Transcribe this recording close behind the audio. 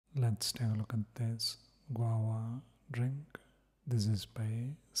Let's take a look at this guava drink. This is by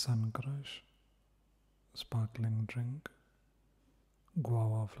Sun Crush sparkling drink,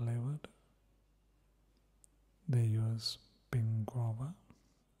 guava flavored. They use pink guava,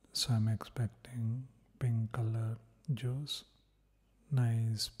 so I'm expecting pink colored juice.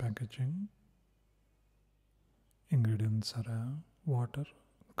 Nice packaging. Ingredients are water,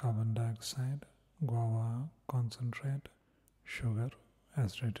 carbon dioxide, guava concentrate, sugar,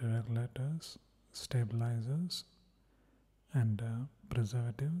 acidity regulators, stabilizers, and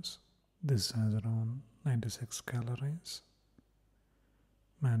preservatives. This has around 96 calories.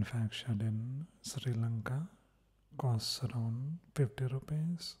 Manufactured in Sri Lanka. Costs around 50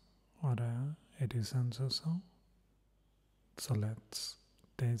 rupees or 80 cents or so. So let's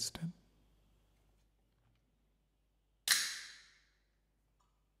taste it.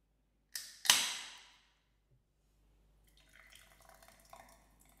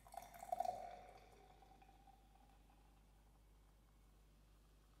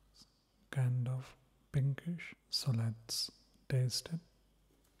 Kind of pinkish, so let's taste it.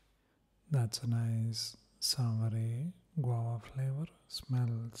 That's a nice savory guava flavor.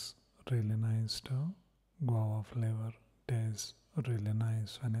 Smells really nice too. Guava flavor tastes really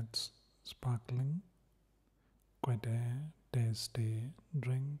nice when it's sparkling. Quite a tasty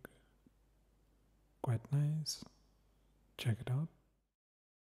drink. Quite nice. Check it out.